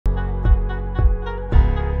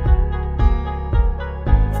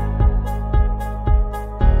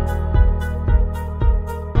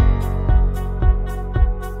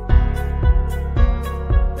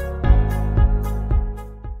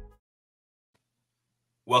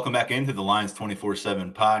Welcome back into the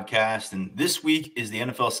Lions247 Podcast. And this week is the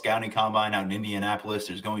NFL Scouting Combine out in Indianapolis.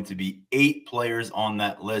 There's going to be 8 players on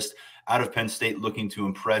that list out of Penn State looking to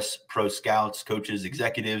impress pro scouts, coaches,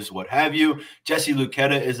 executives, what have you. Jesse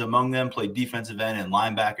Luketa is among them, played defensive end and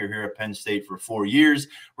linebacker here at Penn State for 4 years.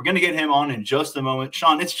 We're going to get him on in just a moment.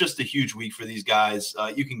 Sean, it's just a huge week for these guys.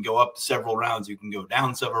 You can go up several rounds. You can go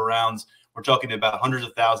down several rounds. We're talking about hundreds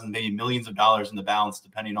of thousands, maybe millions of dollars in the balance,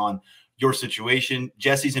 depending on your situation.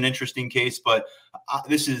 Jesse's an interesting case, but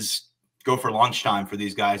this is go for lunchtime for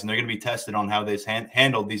these guys, and they're going to be tested on how they've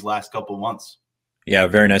handled these last couple of months. Yeah,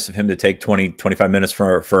 very nice of him to take 25 minutes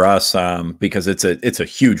for us because it's a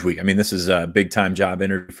huge week. I mean, this is a big time job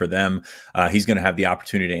interview for them. He's going to have the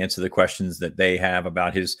opportunity to answer the questions that they have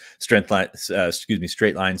about his straight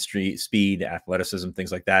line speed, athleticism,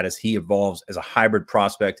 things like that. As he evolves as a hybrid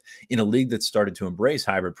prospect in a league that's started to embrace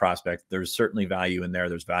hybrid prospect, there's certainly value in there.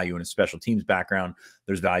 There's value in his special teams background.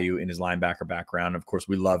 There's value in his linebacker background. Of course,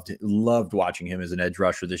 we loved watching him as an edge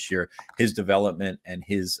rusher this year. His development and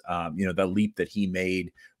his the leap that he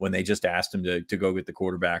made when they just asked him to go get the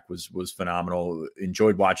quarterback was phenomenal.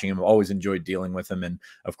 Enjoyed watching him, always enjoyed dealing with him. And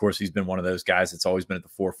of course, he's been one of those guys that's always been at the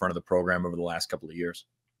forefront of the program over the last couple of years.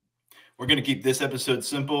 We're going to keep this episode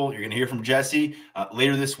simple. You're going to hear from Jesse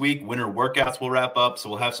later this week. Winter workouts will wrap up, so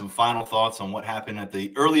we'll have some final thoughts on what happened at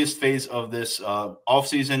the earliest phase of this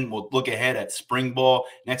offseason. We'll look ahead at spring ball.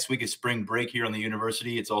 Next week is spring break here on the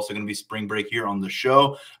university. It's also going to be spring break here on the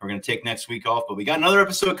show. We're going to take next week off, but we got another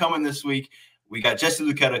episode coming this week. We got Jesse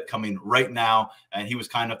Luketa coming right now, and he was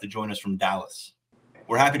kind enough to join us from Dallas.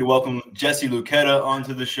 We're happy to welcome Jesse Luketa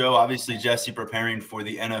onto the show. Obviously, Jesse preparing for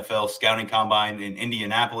the NFL Scouting Combine in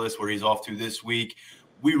Indianapolis, where he's off to this week.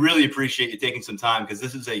 We really appreciate you taking some time because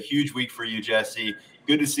this is a huge week for you, Jesse.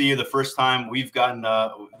 Good to see you. The first time we've gotten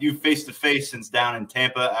you face-to-face since down in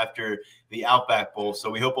Tampa after the Outback Bowl. So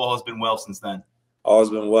we hope all has been well since then. All has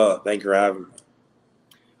been well. Thank you for having me.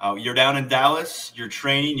 You're down in Dallas. You're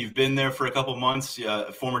training. You've been there for a couple months.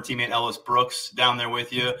 Former teammate Ellis Brooks down there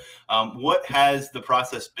with you. What has the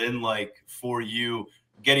process been like for you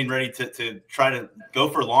getting ready to try to go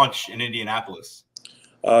for launch in Indianapolis?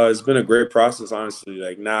 It's been a great process, honestly.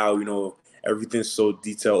 Like now, everything's so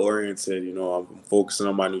detail oriented. I'm focusing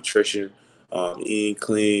on my nutrition, eating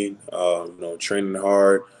clean, training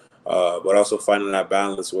hard, but also finding that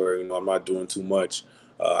balance where, I'm not doing too much.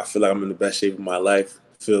 I feel like I'm in the best shape of my life.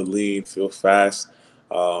 Feel lean, feel fast.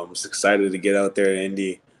 Just excited to get out there in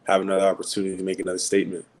Indy, have another opportunity to make another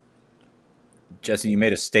statement. Jesse, you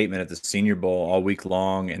made a statement at the Senior Bowl all week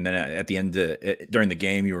long, and then at the end during the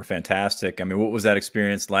game, you were fantastic. I mean, what was that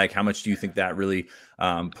experience like? How much do you think that really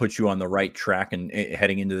put you on the right track and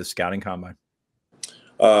heading into the scouting combine?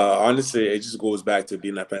 Honestly, it just goes back to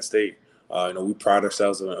being at Penn State. We pride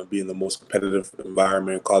ourselves on being the most competitive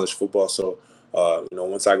environment in college football. So,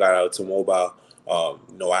 once I got out to mobile,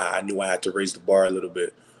 I knew I had to raise the bar a little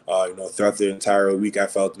bit. Throughout the entire week, I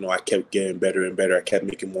felt, I kept getting better and better. I kept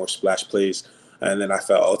making more splash plays. And then I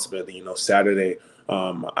felt ultimately, Saturday,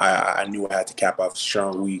 I knew I had to cap off a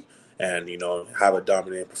strong week and, have a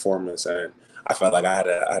dominant performance. And I felt like I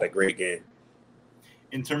had a great game.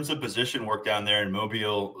 In terms of position work down there in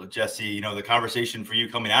Mobile, Jesse, the conversation for you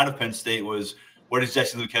coming out of Penn State was, where does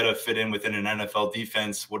Jesse Luketa fit in within an NFL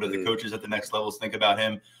defense? What do the coaches at the next levels think about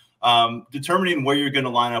him? Determining where you're going to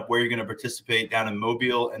line up, where you're going to participate down in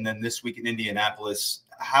Mobile, and then this week in Indianapolis,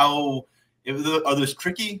 are those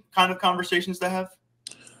tricky kind of conversations to have?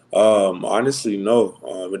 Honestly,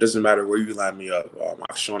 no. It doesn't matter where you line me up.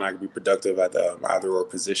 I've shown I can be productive at the either or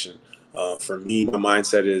position. For me, my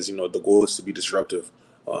mindset is, the goal is to be disruptive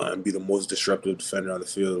and be the most disruptive defender on the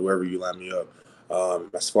field wherever you line me up.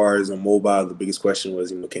 As far as on mobile, the biggest question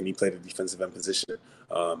was, can he play the defensive end position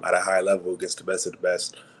at a high level against the best of the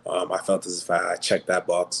best? I felt as if I checked that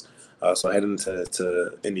box. So heading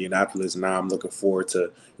to Indianapolis, now I'm looking forward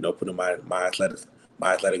to, putting my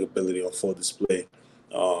athletic ability on full display,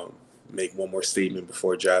 make one more statement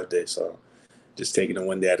before draft day. So just taking it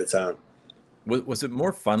one day at a time. Was it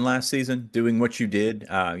more fun last season doing what you did?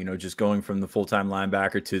 Just going from the full-time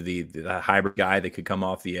linebacker to the hybrid guy that could come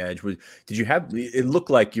off the edge. Did you have? It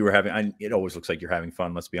looked like you were having. It always looks like you're having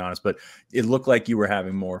fun. Let's be honest, but it looked like you were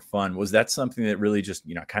having more fun. Was that something that really just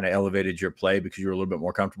kind of elevated your play because you were a little bit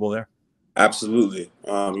more comfortable there? Absolutely.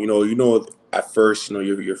 At first,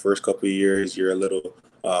 your first couple of years, you're a little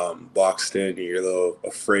boxed in and you're a little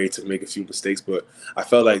afraid to make a few mistakes. But I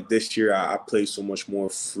felt like this year I played so much more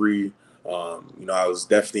free. I was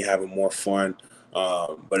definitely having more fun,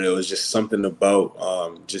 but it was just something about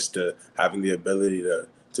having the ability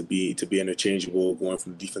to be interchangeable, going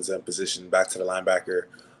from the defensive position back to the linebacker.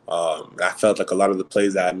 And I felt like a lot of the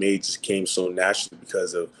plays that I made just came so naturally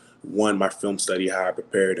because of, one, my film study, how I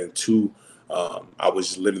prepared, and two, I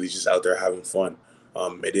was literally just out there having fun.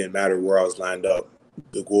 It didn't matter where I was lined up.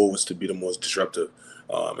 The goal was to be the most disruptive.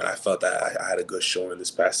 And I felt that I had a good showing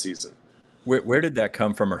this past season. Where did that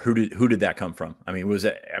come from, or who did that come from? I mean,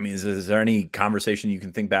 is there any conversation you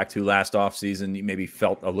can think back to last offseason you maybe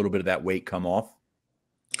felt a little bit of that weight come off?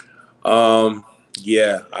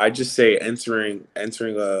 Yeah, I just say entering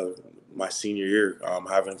my senior year,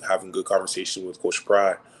 having good conversation with Coach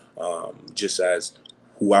Pry, just as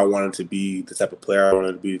who I wanted to be, the type of player I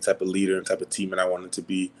wanted to be, the type of leader and type of teammate I wanted to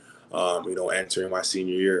be, entering my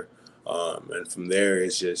senior year. And from there,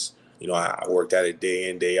 it's just, I worked at it day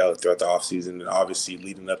in, day out throughout the offseason, and obviously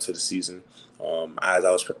leading up to the season, as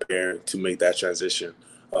I was preparing to make that transition,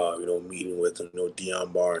 meeting with,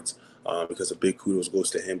 Deion Barnes, because a big kudos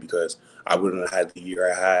goes to him, because I wouldn't have had the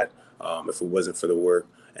year I had if it wasn't for the work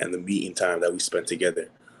and the meeting time that we spent together.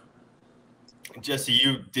 Jesse,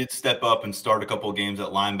 you did step up and start a couple of games at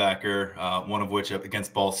linebacker, one of which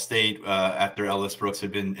against Ball State after Ellis Brooks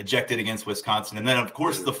had been ejected against Wisconsin. And then, of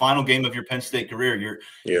course, the final game of your Penn State career,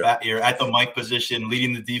 you're at the Mike position,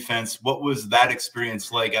 leading the defense. What was that experience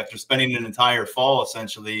like after spending an entire fall,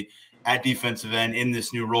 essentially, at defensive end in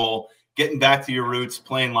this new role, getting back to your roots,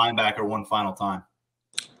 playing linebacker one final time?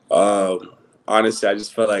 Honestly, I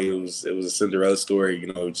just felt like it was a Cinderella story,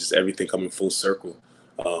 just everything coming full circle.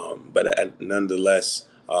 But nonetheless,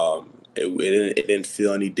 it didn't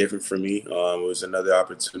feel any different for me. It was another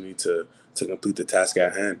opportunity to complete the task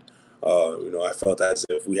at hand. I felt as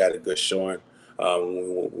if we had a good showing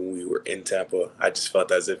when we were in Tampa. I just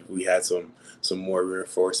felt as if we had some more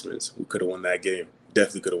reinforcements. We could have won that game.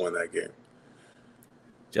 Definitely could have won that game.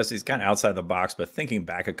 Jesse's kind of outside the box, but thinking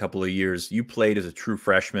back a couple of years, you played as a true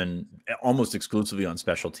freshman almost exclusively on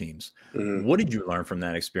special teams. Mm-hmm. What did you learn from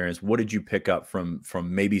that experience? What did you pick up from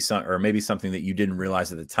maybe something that you didn't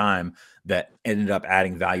realize at the time that ended up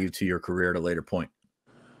adding value to your career at a later point?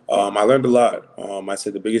 I learned a lot. I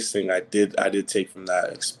said the biggest thing I did take from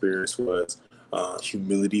that experience was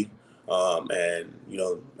humility, and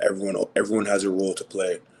everyone has a role to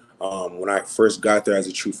play. When I first got there as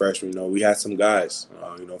a true freshman, we had some guys,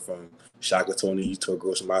 from Shaka Tony to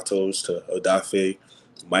Gross Matos to Odafe,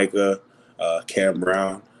 Micah, Cam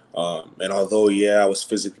Brown. And although, I was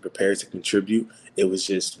physically prepared to contribute, it was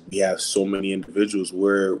just we have so many individuals.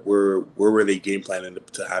 Where were they game planning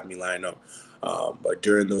to have me line up? But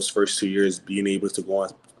during those first 2 years, being able to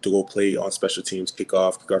go play on special teams,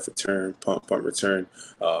 kickoff return, punt return,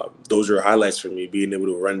 those are highlights for me. Being able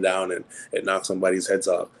to run down and knock somebody's heads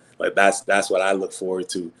off. Like that's what I look forward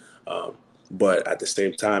to. But at the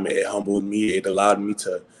same time, it humbled me. It allowed me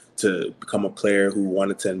to become a player who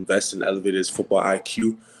wanted to invest and elevate his football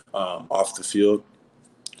IQ off the field.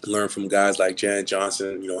 Learn from guys like Janet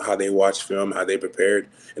Johnson, how they watch film, how they prepared,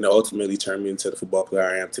 and it ultimately turned me into the football player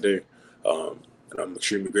I am today. And I'm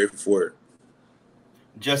extremely grateful for it.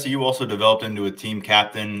 Jesse, you also developed into a team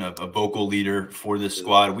captain, a vocal leader for this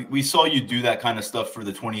squad. We saw you do that kind of stuff for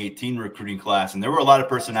the 2018 recruiting class, and there were a lot of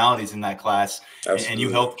personalities in that class, and you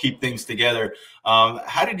helped keep things together.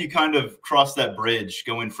 How did you kind of cross that bridge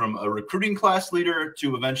going from a recruiting class leader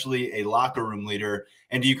to eventually a locker room leader?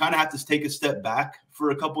 And do you kind of have to take a step back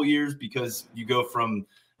for a couple years because you go from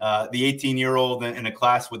the 18-year-old in a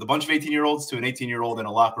class with a bunch of 18-year-olds to an 18-year-old in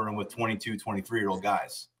a locker room with 22, 23-year-old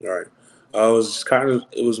guys? All right.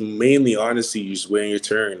 It was mainly, honestly, just waiting your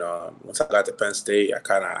turn. Once I got to Penn State,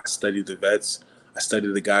 I studied the vets. I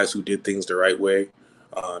studied the guys who did things the right way.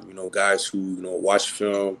 Guys who, watch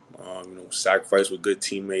film, sacrifice with good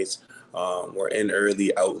teammates, were in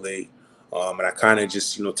early, out late. And I kind of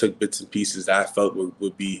just, took bits and pieces that I felt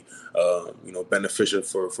would be, beneficial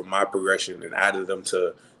for my progression and added them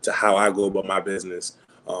to how I go about my business.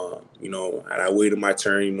 And I waited my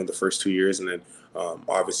turn, the first 2 years, and then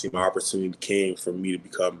obviously my opportunity came for me to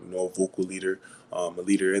become, a vocal leader, a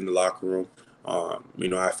leader in the locker room.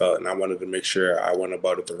 I felt, and I wanted to make sure I went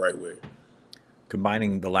about it the right way.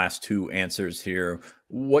 Combining the last two answers here,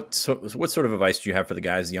 what sort of advice do you have for the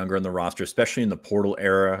guys younger in the roster, especially in the portal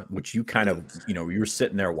era, which you kind of, you're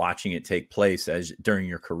sitting there watching it take place during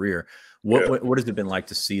your career? What has it been like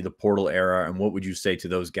to see the portal era, and what would you say to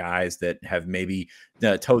those guys that have maybe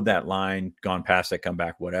towed that line, gone past it, come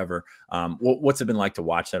back, whatever? What's it been like to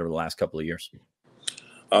watch that over the last couple of years?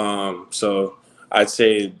 So I'd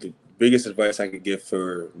say the biggest advice I could give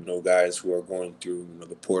for guys who are going through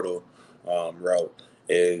the portal route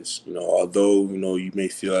is although you may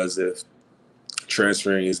feel as if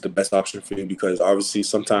transferring is the best option for you, because obviously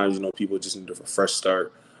sometimes people just need a fresh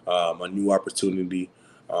start, a new opportunity.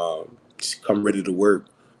 Just come ready to work.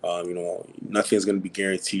 Nothing's going to be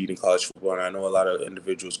guaranteed in college football. And I know a lot of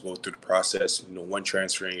individuals go through the process. One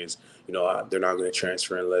transferring is, they're not going to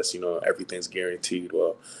transfer unless, everything's guaranteed.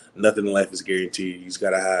 Well, nothing in life is guaranteed. You just got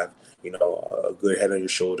to have, a good head on your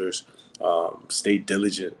shoulders, stay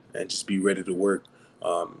diligent, and just be ready to work,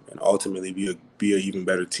 and ultimately be an even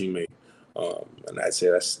better teammate. And I'd say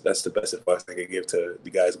that's the best advice I could give to the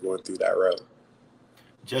guys going through that route.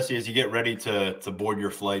 Jesse, as you get ready to board your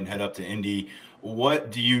flight and head up to Indy,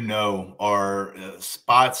 what do you know are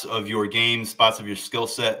spots of your game, spots of your skill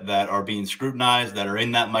set that are being scrutinized, that are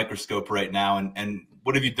in that microscope right now? And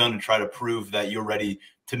what have you done to try to prove that you're ready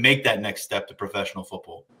to make that next step to professional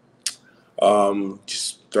football?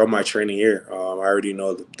 Just throughout my training year, I already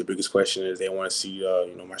know the biggest question is they want to see,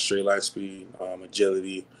 my straight line speed,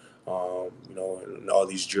 agility, and all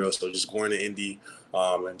these drills. So just going to Indy,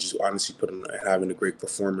 and just honestly having a great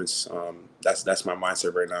performance. That's my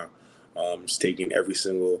mindset right now. Just taking every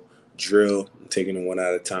single drill, taking it one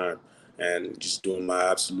at a time, and just doing my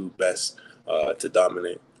absolute best to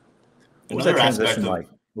dominate. What's that transition like?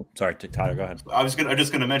 Sorry, Tyler, go ahead. I'm just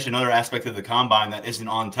going to mention another aspect of the combine that isn't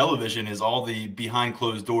on television is all the behind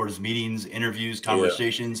closed doors meetings, interviews,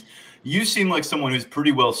 conversations. Yeah. You seem like someone who's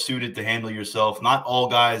pretty well suited to handle yourself. Not all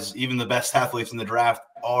guys, even the best athletes in the draft,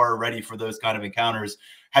 are ready for those kind of encounters.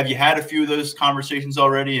 Have you had a few of those conversations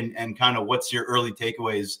already? And kind of what's your early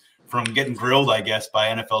takeaways from getting grilled, I guess, by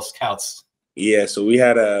NFL scouts? Yeah, so we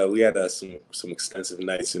had some extensive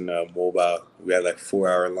nights in mobile. We had like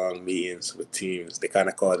 4-hour long meetings with teams. They kind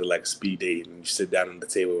of called it like speed date, and you sit down on the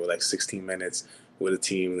table with like 16 minutes with a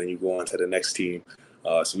team, and then you go on to the next team.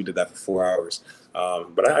 So we did that for 4 hours.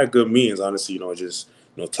 But I had good meetings, honestly. Just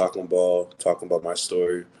talking ball, talking about my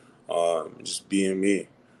story, just being me.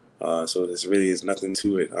 So this really is nothing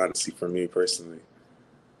to it, honestly, for me personally.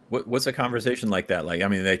 What's a conversation like that? Like, I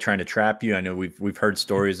mean, are they trying to trap you? I know we've heard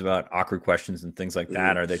stories about awkward questions and things like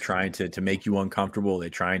that. Are they trying to make you uncomfortable? Are they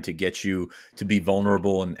trying to get you to be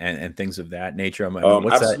vulnerable and things of that nature?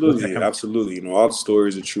 Absolutely. All the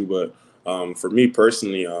stories are true, but for me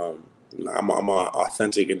personally, I'm an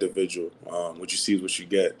authentic individual. What you see is what you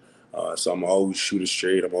get. So I'm always shoot it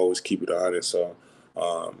straight. I'm always keep it honest. So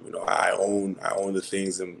I own the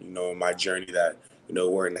things in my journey that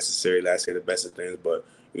weren't necessarily, I say, the best of things, but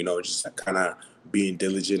just kind of being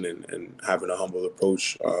diligent and having a humble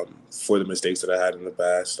approach for the mistakes that I had in the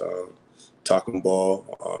past, talking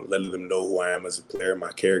ball, letting them know who I am as a player,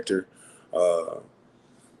 my character. That's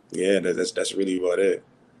really about it.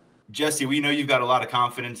 Jesse, we know you've got a lot of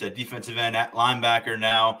confidence at defensive end, at linebacker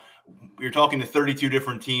now. You're talking to 32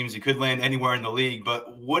 different teams. You could land anywhere in the league,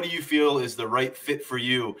 but what do you feel is the right fit for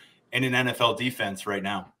you in an NFL defense right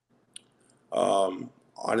now?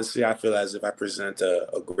 Honestly, I feel as if I present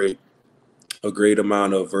a great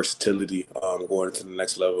amount of versatility going into the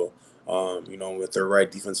next level. With the right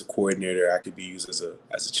defensive coordinator, I could be used as a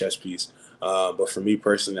chess piece. But for me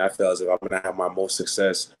personally, I feel as if I'm going to have my most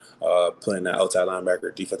success playing that outside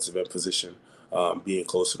linebacker, defensive end position, being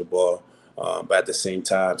close to the ball. But at the same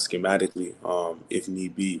time, schematically, if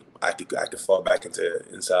need be, I could fall back into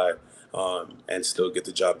inside and still get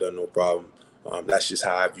the job done, no problem. That's just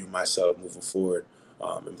how I view myself moving forward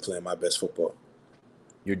and playing my best football.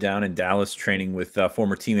 You're down in Dallas training with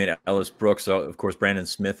former teammate Ellis Brooks, of course, Brandon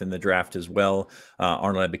Smith in the draft as well,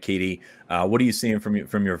 Arnold Ebiketie. What are you seeing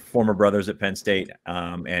from your former brothers at Penn State,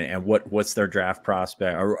 and what's their draft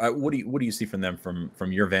prospect, or what do you see from them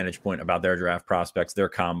from your vantage point about their draft prospects, their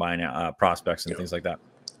combine prospects, and things like that?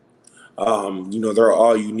 They're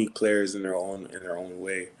all unique players in their own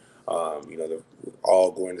way. They're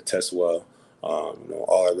all going to test well.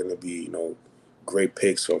 All are going to be great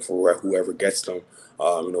picks for whoever gets them.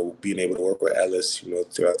 Being able to work with Ellis,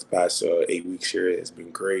 throughout the past 8 weeks here has been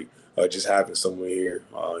great. Just having someone here,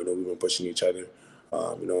 we've been pushing each other.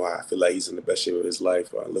 I feel like he's in the best shape of his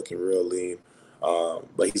life, looking real lean.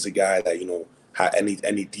 But he's a guy that,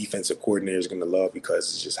 any defensive coordinator is going to love,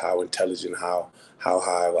 because it's just how intelligent, how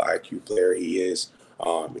high of an IQ player he is.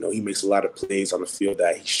 He makes a lot of plays on the field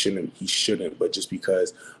that he shouldn't, but just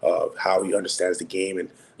because of how he understands the game and,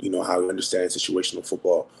 how he understands situational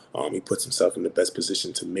football, he puts himself in the best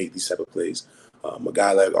position to make these type of plays. A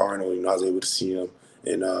guy like Arnold, I was able to see him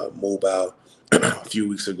in mobile a few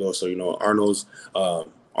weeks ago. So, Arnold's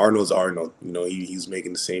Arnold. He's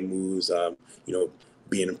making the same moves,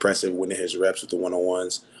 being impressive, winning his reps with the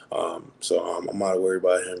one-on-ones. So I'm not worried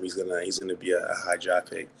about him. He's gonna be a high draft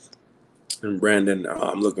pick. And Brandon,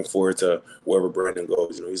 I'm looking forward to wherever Brandon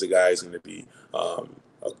goes. He's a guy who's going to be a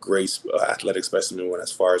great athletic specimen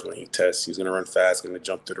as far as when he tests. He's going to run fast, going to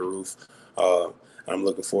jump to the roof. I'm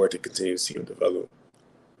looking forward to continue to see him develop.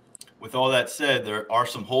 With all that said, there are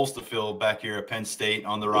some holes to fill back here at Penn State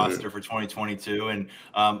on the roster for 2022. And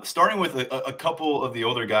starting with a couple of the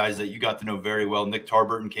older guys that you got to know very well. Nick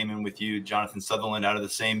Tarburton came in with you, Jonathan Sutherland out of the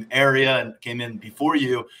same area and came in before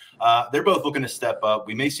you. They're both looking to step up.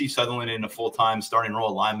 We may see Sutherland in a full-time starting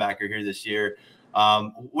role linebacker here this year.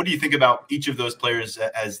 What do you think about each of those players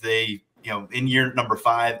as they, in year number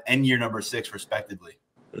 5 and year number 6, respectively?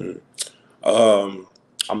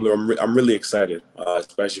 I'm really excited,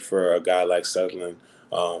 especially for a guy like Sutherland.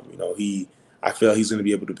 I feel he's going to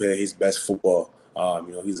be able to play his best football.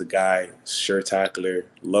 He's a guy, sure tackler,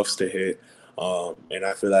 loves to hit. And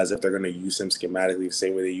I feel as if they're going to use him schematically the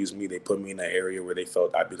same way they use me. They put me in an area where they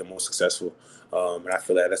felt I'd be the most successful. And I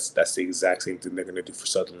feel that's the exact same thing they're going to do for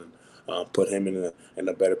Sutherland. Put him in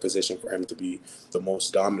a better position for him to be the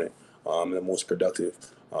most dominant, the most productive.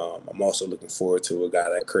 I'm also looking forward to a guy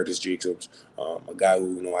like Curtis Jacobs, a guy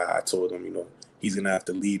who, I told him, he's going to have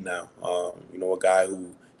to lead now. A guy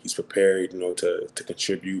who he's prepared, to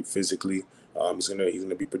contribute physically. He's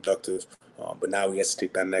gonna be productive. But now he has to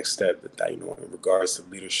take that next step that in regards to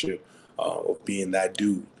leadership, of being that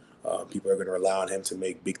dude. People are going to rely on him to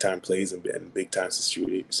make big-time plays and big-time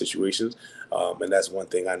situations. And that's one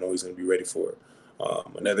thing I know he's going to be ready for.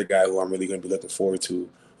 Another guy who I'm really going to be looking forward to,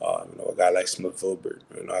 a guy like Smith Vilbert.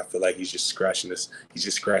 I feel like he's just scratching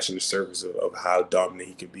the surface of how dominant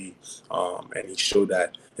he can be. And he showed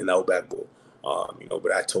that in the Outback Bowl.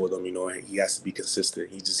 But I told him, he has to be consistent.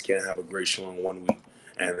 He just can't have a great showing one week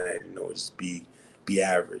and then, just be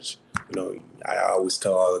average. I always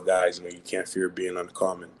tell all the guys, you can't fear being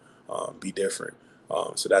uncommon. Be different.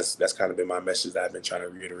 So that's kind of been my message that I've been trying to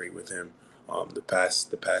reiterate with him the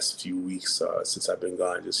past few weeks since I've been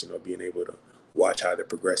gone. Just being able to watch how they're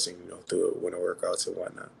progressing, through winter workouts and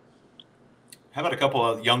whatnot. How about a couple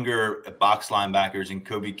of younger box linebackers in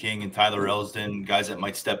Kobe King and Tyler Elsdon, guys that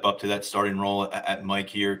might step up to that starting role at Mike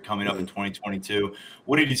here coming up in 2022?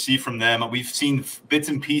 What did you see from them? We've seen bits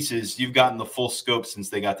and pieces. You've gotten the full scope since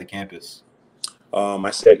they got to campus. I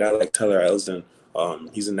say a guy like Tyler Elsdon,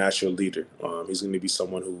 he's a natural leader. He's going to be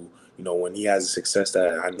someone who, when he has a success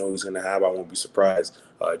that I know he's going to have, I won't be surprised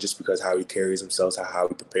just because how he carries himself, how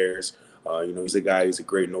he prepares. He's a guy, he's a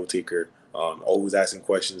great note taker, always asking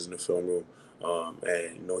questions in the film room.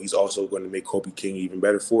 And he's also going to make Kobe King even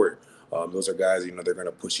better for it. Those are guys, they're going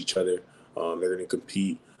to push each other. They're going to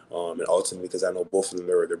compete. And ultimately, because I know both of them,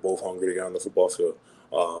 they're both hungry to get on the football field.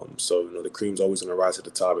 So the cream's always going to rise to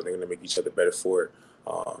the top, and they're going to make each other better for it.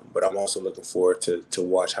 But I'm also looking forward to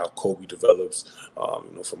watch how Kobe develops,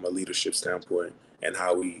 from a leadership standpoint, and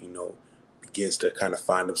how he, begins to kind of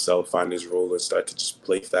find himself, find his role, and start to just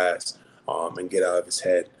play fast and get out of his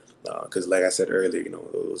head. Because, like I said earlier,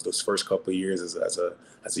 those first couple of years as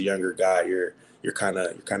a younger guy, you're kind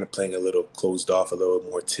of playing a little closed off, a little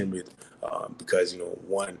more timid, because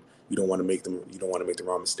one, you don't want to make the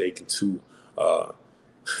wrong mistake, and two,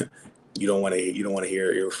 you don't want to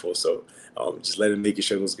hear an earful. So just making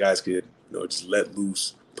sure those guys could just let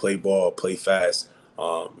loose, play ball, play fast.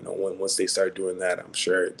 Once they start doing that, I'm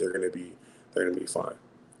sure they're gonna be fine.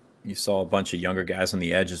 You saw a bunch of younger guys on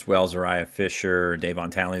the edge as well, Zariah Fisher,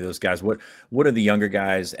 Davon Townley, those guys. What are the younger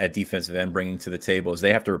guys at defensive end bringing to the table? As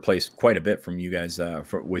they have to replace quite a bit from you guys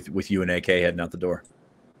with you and AK heading out the door.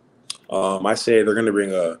 I say they're going to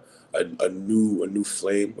bring a new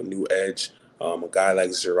flame, a new edge. A guy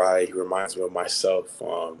like Zariah, he reminds me of myself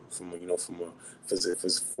from a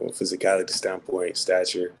physicality standpoint,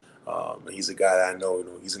 stature. He's a guy that I know,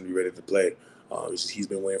 he's going to be ready to play. He's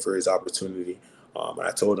been waiting for his opportunity. And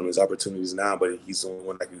I told him his opportunity is now, but he's the only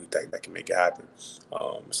one that can make it happen.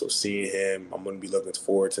 So seeing him, I'm going to be looking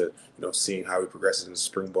forward to, seeing how he progresses in the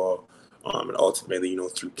spring ball, and ultimately,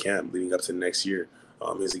 through camp leading up to next year.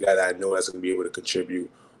 He's a guy that I know that's going to be able to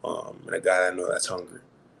contribute, and a guy that I know that's hungry.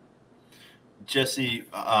 Jesse,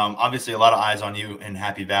 obviously a lot of eyes on you in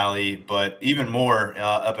Happy Valley, but even more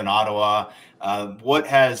up in Ottawa. What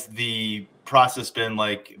has the process been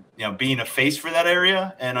like, being a face for that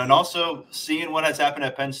area and also seeing what has happened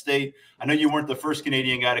at Penn State? I know you weren't the first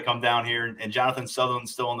Canadian guy to come down here, and Jonathan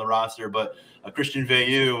Sutherland's still on the roster, but Christian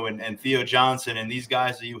Veilleux and Theo Johnson and these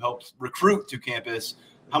guys that you helped recruit to campus,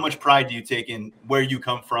 how much pride do you take in where you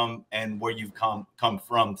come from and where you've come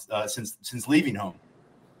from since leaving home?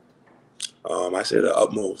 I say the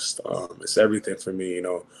utmost. It's everything for me,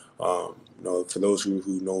 for those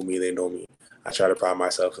who know me, they know me. I try to pride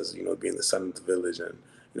myself as, being the son of the village and,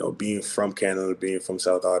 being from Canada, being from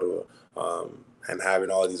South Ottawa, and having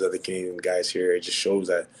all these other Canadian guys here. It just shows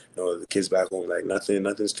that, the kids back home, like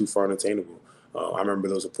nothing's too far unattainable. I remember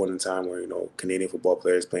there was a point in time where, Canadian football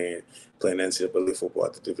players playing NCAA football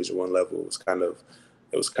at the Division I level was kind of,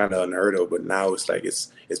 it was kind of unheard of. But now it's like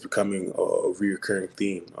it's becoming a reoccurring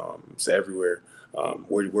theme. It's everywhere.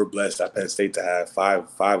 We're blessed at Penn State to have five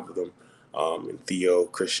of them. And Theo,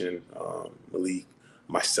 Christian, Malik,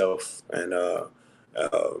 myself, and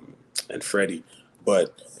Freddie.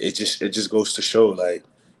 But it just goes to show, like,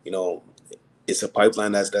 you know, it's a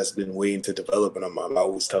pipeline that's been waiting to develop. And I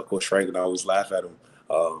always tell Coach Frank, and I always laugh at him.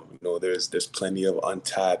 You know, there's plenty of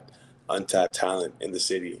untapped talent in the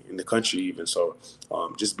city, in the country even. So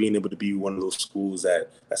just being able to be one of those schools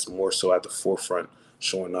that's more so at the forefront,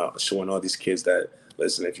 showing all these kids that,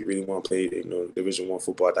 listen, if you really want to play, you know, Division I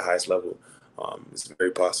football at the highest level, it's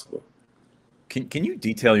very possible. Can you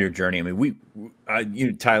detail your journey? I mean,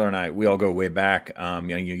 you, Tyler and I, we all go way back. You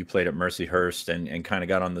know, you played at Mercyhurst and kind of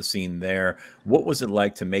got on the scene there. What was it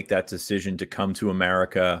like to make that decision to come to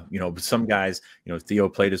America? You know, some guys, you know, Theo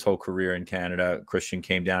played his whole career in Canada. Christian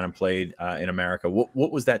came down and played in America.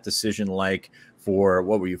 What was that decision like for,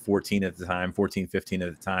 what were you, 14 at the time, 14, 15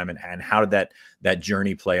 at the time? And how did that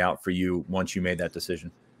journey play out for you once you made that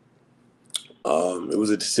decision? It was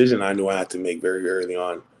a decision I knew I had to make very early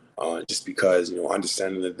on. Just because, you know,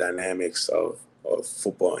 understanding the dynamics of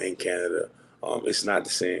football in Canada, it's not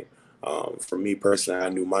the same. For me personally, I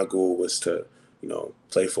knew my goal was to, you know,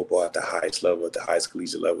 play football at the highest level, at the highest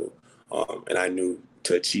collegiate level. And I knew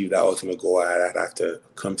to achieve that ultimate goal, I'd have to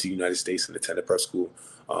come to the United States and attend a prep school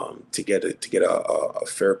to get a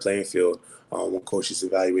fair playing field when coaches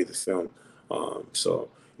evaluate the film. So,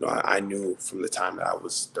 you know, I knew from the time that I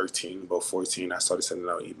was 13, about 14, I started sending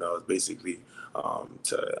out emails basically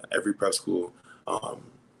to every prep school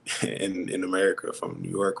in America, from New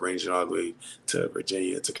York, ranging all the way to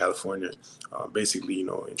Virginia to California. Basically, you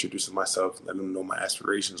know, introducing myself, letting them know my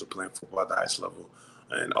aspirations of playing football at the highest level,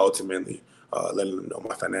 and ultimately letting them know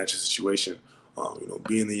my financial situation. You know,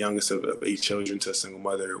 being the youngest of 8 children to a single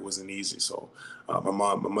mother, it wasn't easy. So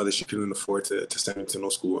my mother, she couldn't afford to send me to no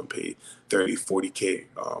school and pay $30-40K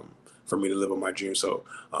for me to live on my dream. So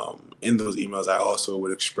in those emails, I also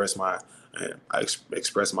would express my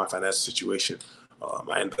financial situation.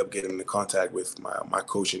 I ended up getting in contact with my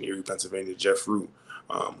coach in Erie, Pennsylvania, Jeff Root,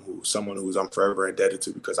 who's someone who I'm forever indebted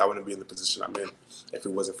to, because I wouldn't be in the position I'm in if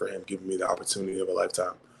it wasn't for him giving me the opportunity of a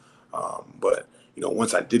lifetime. But, you know,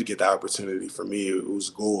 once I did get the opportunity, for me, it was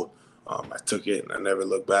gold. I took it and I never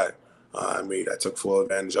looked back. I took full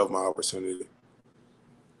advantage of my opportunity.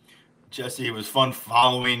 Jesse, it was fun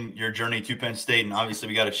following your journey to Penn State, and obviously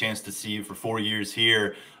we got a chance to see you for 4 years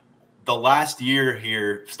here. The last year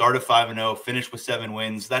here, started 5-0, finished with 7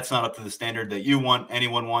 wins. That's not up to the standard that you want,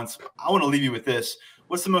 anyone wants. I want to leave you with this.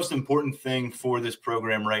 What's the most important thing for this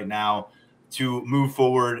program right now to move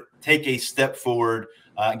forward, take a step forward,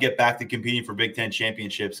 get back to competing for Big Ten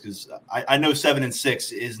championships? Because I know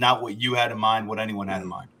 7-6 is not what you had in mind, what anyone had in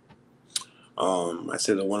mind. I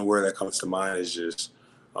say the one word that comes to mind is just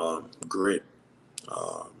grit.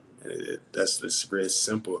 That's very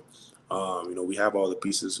simple. You know, we have all the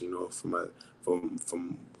pieces, you know, from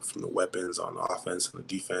the weapons on the offense and the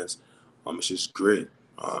defense. It's just grit.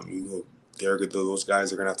 You know, those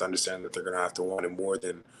guys are gonna have to understand that they're gonna have to want it more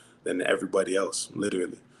than everybody else,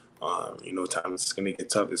 literally. You know, times it's gonna get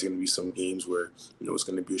tough. There's gonna be some games where, you know, it's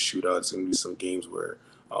gonna be a shootout. It's gonna be some games where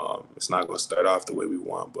it's not gonna start off the way we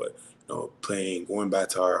want. But, you know, going back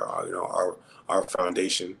to our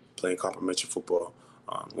foundation, playing complementary football,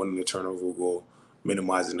 winning the turnover goal,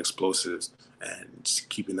 minimizing explosives, and just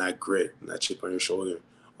keeping that grit and that chip on your shoulder.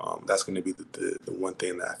 That's going to be the one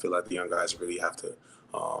thing that I feel like the young guys really have to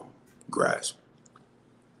grasp.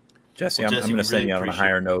 Jesse, I'm going to send you out on a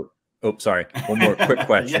higher note. Oh, sorry. One more quick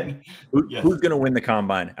question. Who's going to win the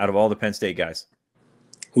combine out of all the Penn State guys?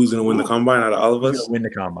 Who's going to win the combine out of all of us? Who's going to win the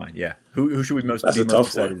combine? Yeah. Who should we most excited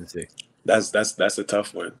to see? That's a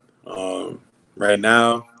tough one. Right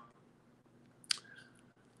now,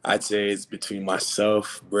 I'd say it's between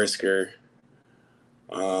myself, Brisker,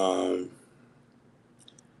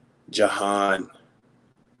 Jahan,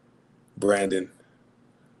 Brandon.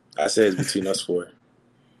 I say it's between us 4.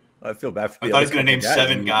 I feel bad for I thought he was going to name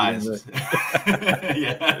 7 guys.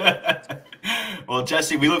 Yeah. Well,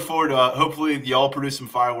 Jesse, we look forward to hopefully y'all produce some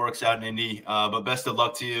fireworks out in Indy. But best of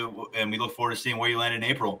luck to you, and we look forward to seeing where you land in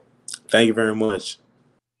April. Thank you very much.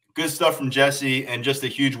 Good stuff from Jesse, and just a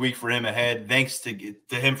huge week for him ahead. Thanks to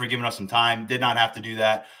him for giving us some time. Did not have to do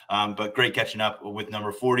that, but great catching up with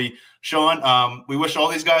number 40. Sean, we wish all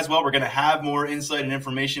these guys well. We're going to have more insight and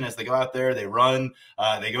information as they go out there. They run,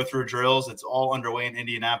 they go through drills. It's all underway in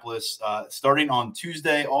Indianapolis, starting on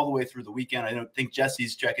Tuesday all the way through the weekend. I don't think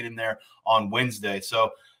Jesse's checking in there on Wednesday.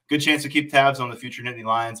 So good chance to keep tabs on the future Nittany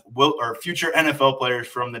Lions, or future NFL players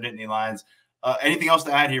from the Nittany Lions. Anything else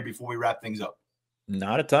to add here before we wrap things up?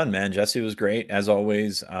 Not a ton, man. Jesse was great as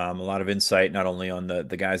always. A lot of insight, not only on the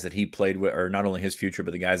guys that he played with, or not only his future,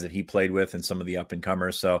 but the guys that he played with and some of the up and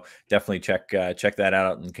comers. So definitely check that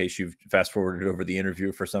out in case you've fast forwarded over the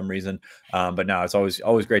interview for some reason. But no, it's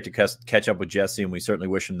always great to catch up with Jesse, and we certainly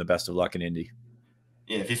wish him the best of luck in Indy.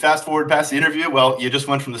 Yeah, if you fast forward past the interview, well, you just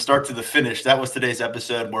went from the start to the finish. That was today's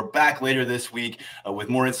episode. We're back later this week with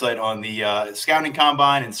more insight on the scouting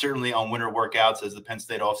combine and certainly on winter workouts as the Penn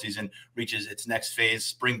State offseason reaches its next phase.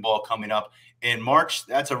 Spring ball coming up in March.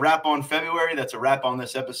 That's a wrap on February. That's a wrap on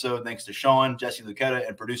this episode. Thanks to Sean, Jesse Luketa,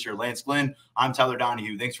 and producer Lance Glynn. I'm Tyler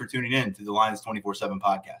Donohue. Thanks for tuning in to the Lions 247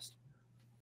 Podcast.